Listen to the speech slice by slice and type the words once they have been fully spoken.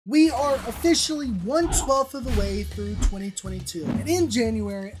We are officially 1/12 of the way through 2022, and in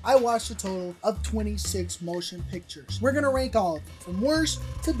January, I watched a total of 26 motion pictures. We're gonna rank all of them, from worst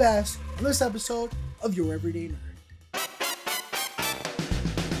to best, in this episode of Your Everyday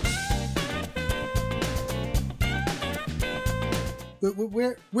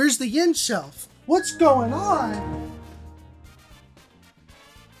Nerd. Where's the yin shelf? What's going on?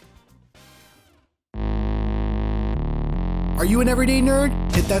 Are you an everyday nerd?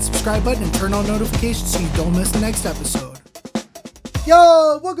 Hit that subscribe button and turn on notifications so you don't miss the next episode.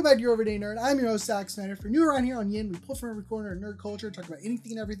 Yo, welcome back to Your Everyday Nerd. I'm your host, Zack Snyder. If you're new around here on Yin, we pull from every corner of nerd culture, talk about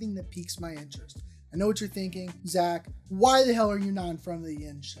anything and everything that piques my interest. I know what you're thinking, Zach, why the hell are you not in front of the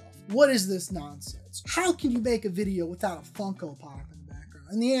Yin shelf? What is this nonsense? How can you make a video without a Funko Pop in the background?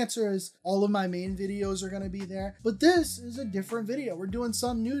 And the answer is all of my main videos are going to be there, but this is a different video. We're doing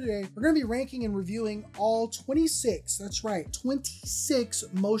something new today. We're going to be ranking and reviewing all 26, that's right, 26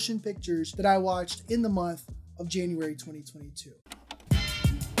 motion pictures that I watched in the month of January 2022.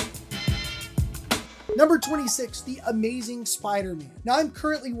 Number 26, The Amazing Spider-Man. Now I'm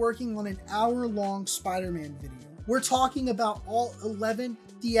currently working on an hour-long Spider-Man video. We're talking about all 11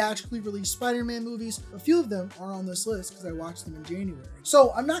 theatrically released Spider-Man movies. A few of them are on this list because I watched them in January.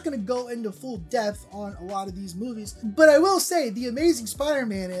 So I'm not going to go into full depth on a lot of these movies, but I will say The Amazing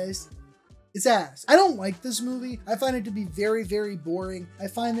Spider-Man it's ass. I don't like this movie. I find it to be very, very boring. I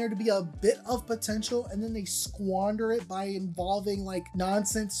find there to be a bit of potential and then they squander it by involving like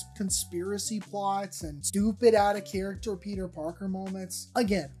nonsense conspiracy plots and stupid out of character Peter Parker moments.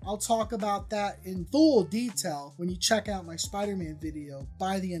 Again, I'll talk about that in full detail when you check out my Spider-Man video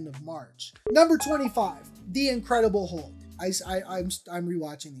by the end of March. Number 25, The Incredible Hulk. I'm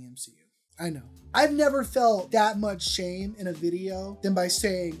rewatching the MCU. I know. I've never felt that much shame in a video than by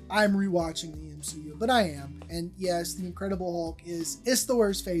saying I'm rewatching the MCU, but I am. And yes, The Incredible Hulk it's the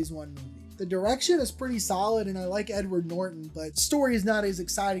worst Phase 1 movie. The direction is pretty solid and I like Edward Norton, but story is not as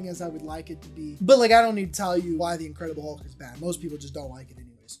exciting as I would like it to be. But like, I don't need to tell you why The Incredible Hulk is bad. Most people just don't like it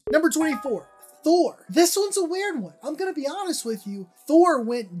anyways. Number 24. Thor. This one's a weird one. I'm gonna be honest with you. Thor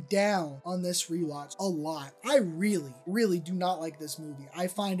went down on this rewatch a lot. I really do not like this movie. I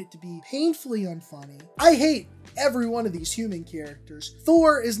find it to be painfully unfunny. I hate every one of these human characters.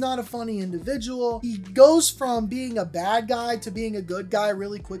 Thor is not a funny individual. He goes from being a bad guy to being a good guy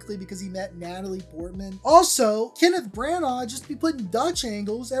really quickly because he met Natalie Portman. Also, Kenneth Branagh just be putting Dutch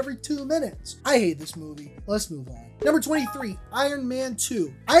angles every 2 minutes. I hate this movie. Let's move on. Number 23, Iron Man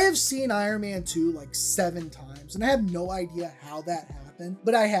 2. I have seen Iron Man 2 like 7 times and I have no idea how that happened,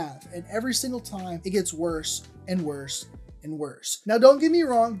 but I have. And every single time it gets worse and worse and worse. Now don't get me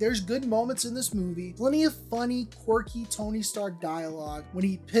wrong, there's good moments in this movie. Plenty of funny, quirky Tony Stark dialogue when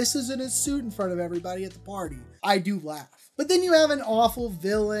he pisses in his suit in front of everybody at the party. I do laugh. But then you have an awful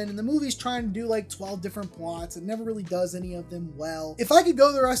villain and the movie's trying to do like 12 different plots and never really does any of them well. If I could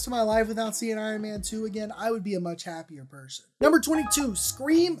go the rest of my life without seeing Iron Man 2 again, I would be a much happier person. Number 22,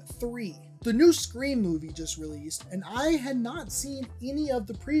 Scream 3. The new Scream movie just released and I had not seen any of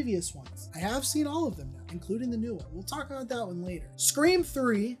the previous ones. I have seen all of them now, including the new one. We'll talk about that one later. Scream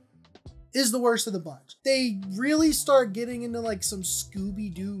 3 is the worst of the bunch. They really start getting into like some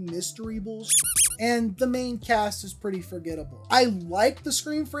Scooby-Doo mystery bullshit. And the main cast is pretty forgettable. I like the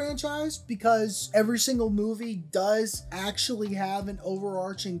Scream franchise because every single movie does actually have an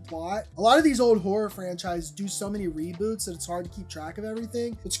overarching plot. A lot of these old horror franchises do so many reboots that it's hard to keep track of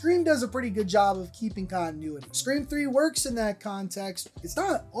everything, but Scream does a pretty good job of keeping continuity. Scream 3 works in that context. It's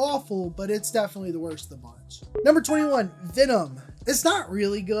not awful, but it's definitely the worst of the bunch. Number 21, Venom. It's not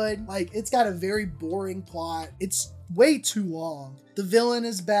really good. Like, it's got a very boring plot. It's way too long. The villain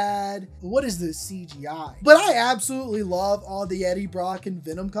is bad. What is this CGI? But I absolutely love all the Eddie Brock and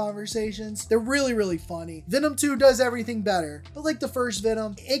Venom conversations. They're really funny. Venom 2 does everything better, but like the first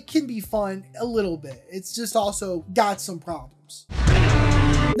Venom, it can be fun a little bit. It's just also got some problems.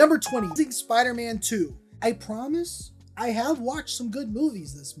 Number 20, Spider-Man 2. I promise I have watched some good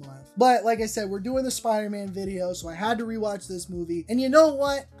movies this month, but like I said, we're doing the Spider-Man video, so I had to rewatch this movie. And you know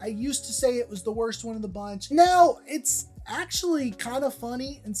what? I used to say it was the worst one of the bunch. Now it's actually kind of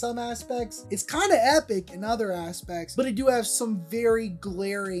funny in some aspects. It's kind of epic in other aspects, but it do have some very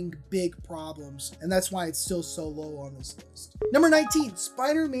glaring big problems, and that's why it's still so low on this list. Number 19,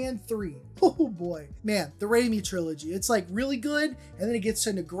 Spider-Man 3. Oh boy, man, the Raimi trilogy. It's like really good, and then it gets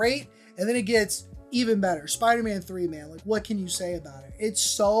into great, and then it gets even better. Spider-Man 3, man, like what can you say about it? It's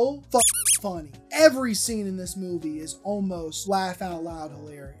so funny. Every scene in this movie is almost laugh out loud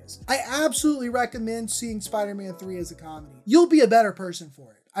hilarious. I absolutely recommend seeing Spider-Man 3 as a comedy. You'll be a better person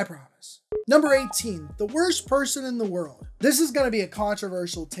for it. I promise. Number 18, The Worst Person in the World. This is going to be a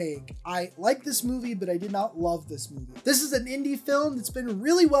controversial take. I like this movie, but I did not love this movie. This is an indie film that's been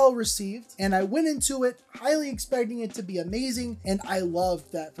really well received, and I went into it highly expecting it to be amazing, and I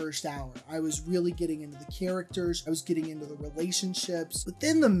loved that first hour. I was really getting into the characters, I was getting into the relationships, but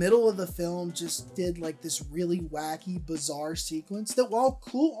then the middle of the film just did like this really wacky, bizarre sequence that, while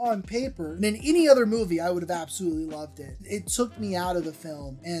cool on paper, and in any other movie, I would have absolutely loved it. It took me out of the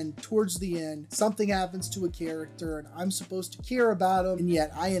film, and towards the end, something happens to a character, and I'm supposed to care about him, and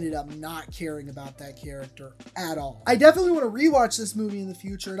yet I ended up not caring about that character at all. I definitely want to rewatch this movie in the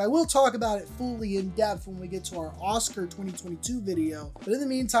future, and I will talk about it fully in depth when we get to our Oscar 2022 video, but in the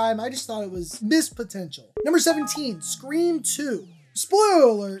meantime, I just thought it was missed potential. Number 17, Scream 2. Spoiler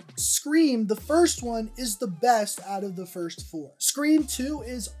alert, Scream, the first one, is the best out of the first four. Scream 2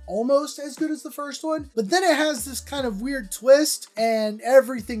 is almost as good as the first one, but then it has this kind of weird twist and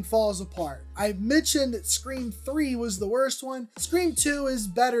everything falls apart. I mentioned that Scream 3 was the worst one. Scream 2 is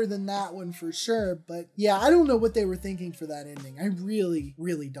better than that one for sure, but yeah, I don't know what they were thinking for that ending. I really,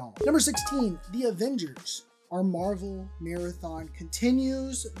 really don't. Number 16, The Avengers. Our Marvel marathon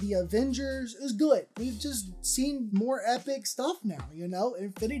continues. The Avengers is good. We've just seen more epic stuff now, you know?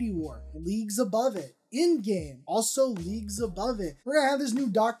 Infinity War, leagues above it. Endgame, also leagues above it. We're gonna have this new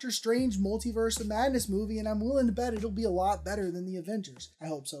Doctor Strange Multiverse of Madness movie, and I'm willing to bet it'll be a lot better than the Avengers. I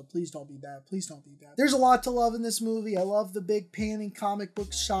hope so. Please don't be bad. Please don't be bad. There's a lot to love in this movie. I love the big panning comic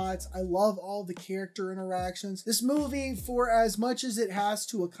book shots. I love all the character interactions. This movie, for as much as it has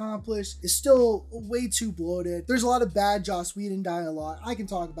to accomplish, is still way too bloated. There's a lot of bad Joss Whedon dialogue. I can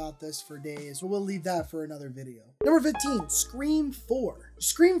talk about this for days, but we'll leave that for another video. Number 15, Scream 4.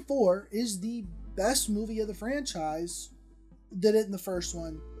 Scream 4 is the best movie of the franchise, did it in the first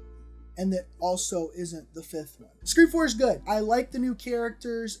one, and that also isn't the fifth one. Scream 4 is good. I like the new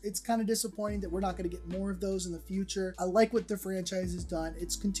characters. It's kind of disappointing that we're not going to get more of those in the future. I like what the franchise has done.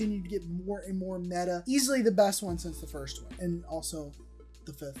 It's continued to get more and more meta. Easily the best one since the first one, and also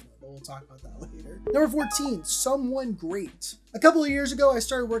the fifth one, but we'll talk about that later. Number 14, Someone Great. A couple of years ago, I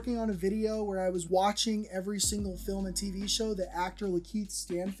started working on a video where I was watching every single film and TV show that actor Lakeith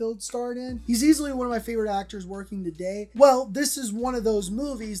Stanfield starred in. He's easily one of my favorite actors working today. Well, this is one of those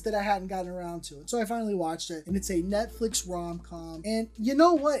movies that I hadn't gotten around to, and so I finally watched it, and it's a Netflix rom-com, and you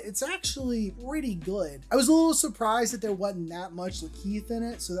know what? It's actually pretty good. I was a little surprised that there wasn't that much Lakeith in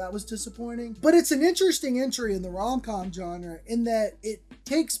it, so that was disappointing, but it's an interesting entry in the rom-com genre in that it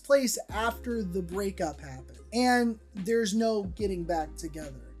takes place after the breakup happened, and there's no getting back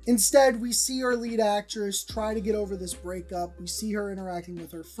together. Instead, we see our lead actress try to get over this breakup. We see her interacting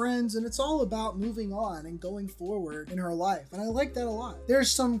with her friends, and it's all about moving on and going forward in her life. And I like that a lot.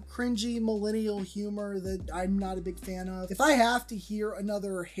 There's some cringy millennial humor that I'm not a big fan of. If I have to hear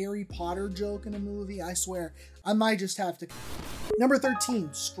another Harry Potter joke in a movie, I swear, I might just have to. Number 13,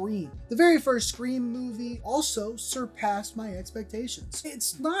 Scream. The very first Scream movie also surpassed my expectations.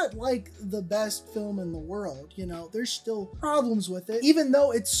 It's not like the best film in the world, you know, there's still problems with it. Even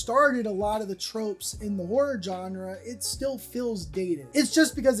though it started a lot of the tropes in the horror genre, it still feels dated. It's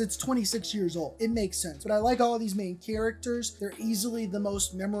just because it's 26 years old. It makes sense. But I like all of these main characters. They're easily the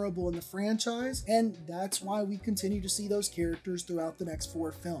most memorable in the franchise, and that's why we continue to see those characters throughout the next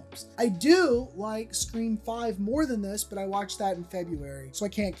 4 films. I do like Scream 5 more than this, but I watched that in February, so I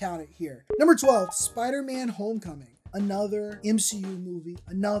can't count it here. Number 12, Spider-Man Homecoming. Another MCU movie,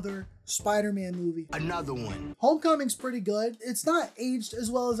 another Spider-Man movie. Another one. Homecoming's pretty good. It's not aged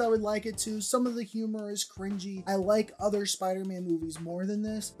as well as I would like it to. Some of the humor is cringy. I like other Spider-Man movies more than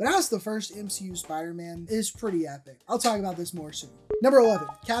this, but as the first MCU Spider-Man, it is pretty epic. I'll talk about this more soon. Number 11,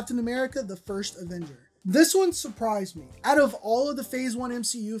 Captain America, the First Avenger. This one surprised me. Out of all of the Phase 1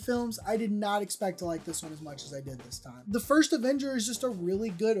 MCU films, I did not expect to like this one as much as I did this time. The First Avenger is just a really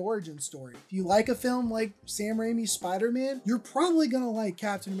good origin story. If you like a film like Sam Raimi's Spider-Man, you're probably gonna like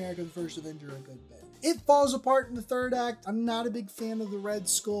Captain America, the First Avenger a good bit. It falls apart in the third act. I'm not a big fan of the Red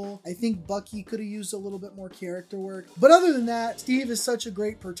Skull. I think Bucky could have used a little bit more character work. But other than that, Steve is such a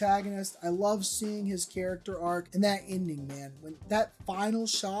great protagonist. I love seeing his character arc, and that ending, man. When that final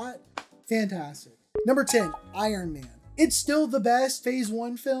shot, fantastic. Number 10, Iron Man. It's still the best Phase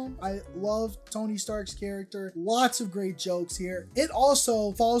 1 film. I love Tony Stark's character. Lots of great jokes here. It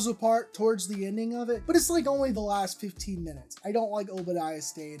also falls apart towards the ending of it, but it's like only the last 15 minutes. I don't like Obadiah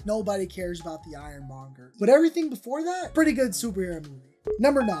Stane. Nobody cares about the Ironmonger. But everything before that, pretty good superhero movie.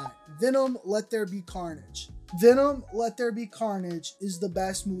 Number 9, Venom, Let There Be Carnage. Venom, Let There Be Carnage is the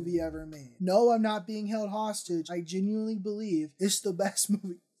best movie ever made. No, I'm not being held hostage. I genuinely believe it's the best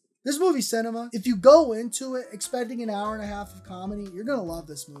movie. This movie, Cinema, if you go into it expecting an hour and a half of comedy, you're gonna love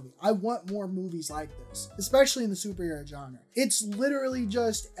this movie. I want more movies like this, especially in the superhero genre. It's literally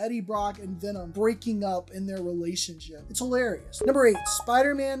just Eddie Brock and Venom breaking up in their relationship. It's hilarious. Number 8,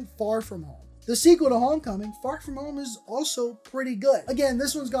 Spider-Man Far From Home. The sequel to Homecoming, Far From Home, is also pretty good. Again,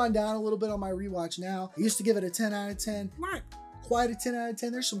 this one's gone down a little bit on my rewatch now. I used to give it a 10 out of 10. Not quite a 10 out of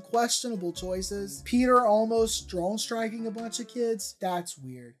 10. There's some questionable choices. Peter almost drone striking a bunch of kids. That's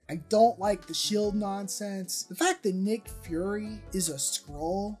weird. I don't like the shield nonsense. The fact that Nick Fury is a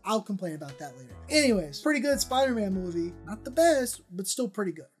Skrull, I'll complain about that later. Anyways, pretty good Spider-Man movie. Not the best, but still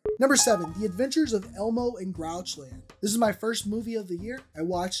pretty good. Number 7, The Adventures of Elmo and Grouchland. This is my first movie of the year. I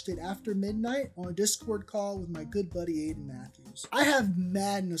watched it after midnight on a Discord call with my good buddy Aiden Matthews. I have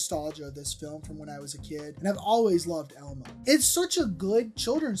mad nostalgia of this film from when I was a kid, and I've always loved Elmo. It's such a good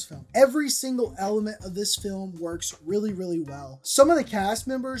children's film. Every single element of this film works really, really well. Some of the cast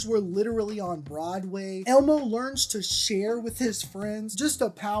members were literally on Broadway. Elmo learns to share with his friends. Just a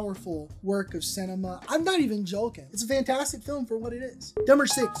powerful work of cinema. I'm not even joking. It's a fantastic film for what it is. Number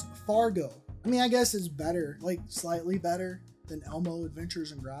 6, Fargo. I mean, I guess it's better, like slightly better than Elmo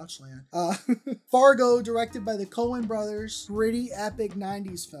Adventures in Grouchland. Fargo, directed by the Coen brothers, pretty epic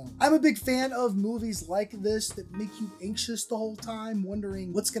 90s film. I'm a big fan of movies like this that make you anxious the whole time,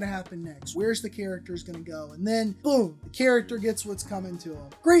 wondering what's gonna happen next, where's the characters gonna go, and then boom, the character gets what's coming to him.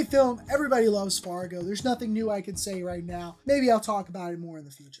 Great film, everybody loves Fargo. There's nothing new I could say right now. Maybe I'll talk about it more in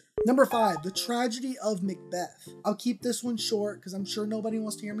the future. Number 5, The Tragedy of Macbeth. I'll keep this one short because I'm sure nobody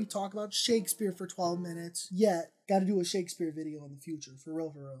wants to hear me talk about Shakespeare for 12 minutes yet. Got to do a Shakespeare video in the future, for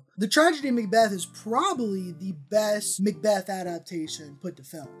real, for real. The Tragedy of Macbeth is probably the best Macbeth adaptation put to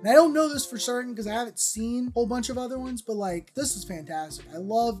film. And I don't know this for certain because I haven't seen a whole bunch of other ones, but like, this is fantastic. I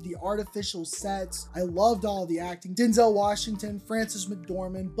love the artificial sets. I loved all the acting. Denzel Washington, Frances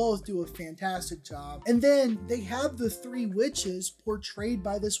McDormand, both do a fantastic job. And then they have the 3 witches portrayed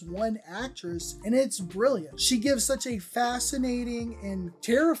by this one actress, and it's brilliant. She gives such a fascinating and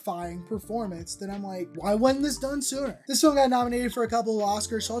terrifying performance that I'm like, why wasn't this done sooner? This film got nominated for a couple of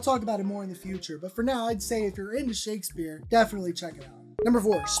Oscars, so I'll talk about it more in the future. But for now, I'd say if you're into Shakespeare, definitely check it out. Number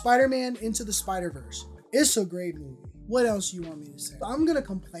 4, Spider-Man Into the Spider-Verse. It's a great movie. What else you want me to say? I'm gonna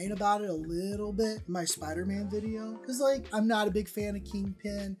complain about it a little bit in my Spider-Man video because like I'm not a big fan of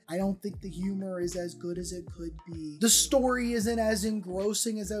Kingpin. I don't think the humor is as good as it could be. The story isn't as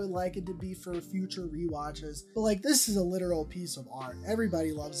engrossing as I would like it to be for future rewatches. But like this is a literal piece of art.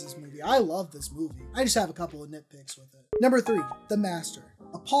 Everybody loves this movie. I love this movie. I just have a couple of nitpicks with it. Number 3, The Master.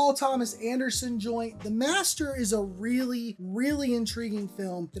 A Paul Thomas Anderson joint. The Master is a really, really intriguing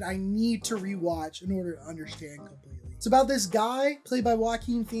film that I need to rewatch in order to understand completely. It's about this guy, played by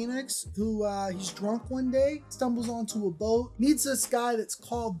Joaquin Phoenix, who he's drunk one day, stumbles onto a boat, meets this guy that's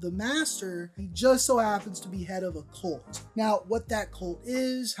called the Master. He just so happens to be head of a cult. Now, what that cult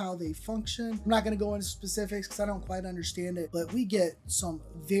is, how they function, I'm not going to go into specifics because I don't quite understand it, but we get some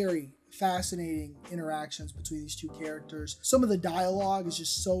very fascinating interactions between these 2 characters. Some of the dialogue is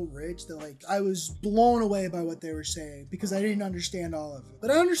just so rich that like I was blown away by what they were saying because I didn't understand all of it,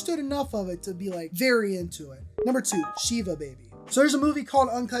 but I understood enough of it to be like very into it. Number 2, Shiva Baby. So there's a movie called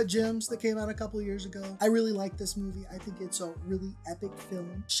Uncut Gems that came out a couple of years ago. I really like this movie. I think it's a really epic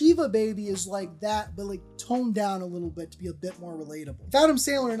film. Shiva Baby is like that, but like toned down a little bit to be a bit more relatable. If Adam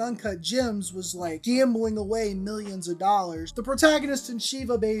Sandler in Uncut Gems was like gambling away millions of dollars, the protagonist in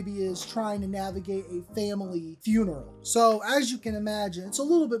Shiva Baby is trying to navigate a family funeral. So as you can imagine, it's a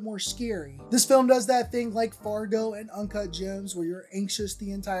little bit more scary. This film does that thing like Fargo and Uncut Gems where you're anxious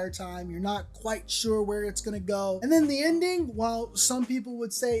the entire time. You're not quite sure where it's gonna go. And then the ending, while some people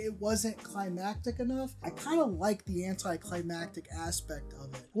would say it wasn't climactic enough, I kind of like the anticlimactic aspect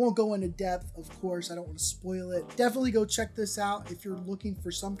of it. I won't go into depth, of course. I don't want to spoil it. Definitely go check this out if you're looking for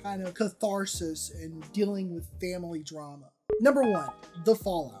some kind of catharsis and dealing with family drama. Number 1, The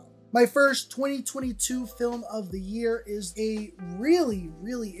Fallout. My first 2022 film of the year is a really,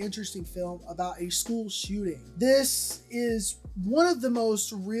 really interesting film about a school shooting. This is one of the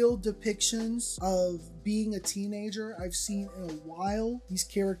most real depictions of being a teenager I've seen in a while. These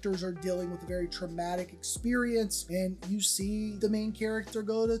characters are dealing with a very traumatic experience, and you see the main character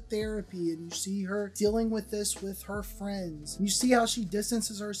go to therapy, and you see her dealing with this with her friends. You see how she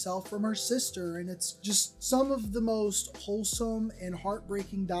distances herself from her sister, and it's just some of the most wholesome and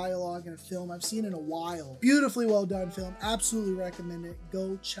heartbreaking dialogue in a film I've seen in a while. Beautifully well done film. Absolutely recommend it.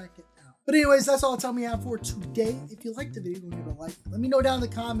 Go check it out. But anyways, that's all the time we have for today. If you liked the video, give it a like. Let me know down in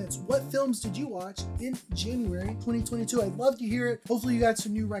the comments, what films did you watch in January 2022? I'd love to hear it. Hopefully you got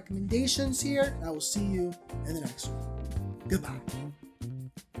some new recommendations here. I will see you in the next one. Goodbye.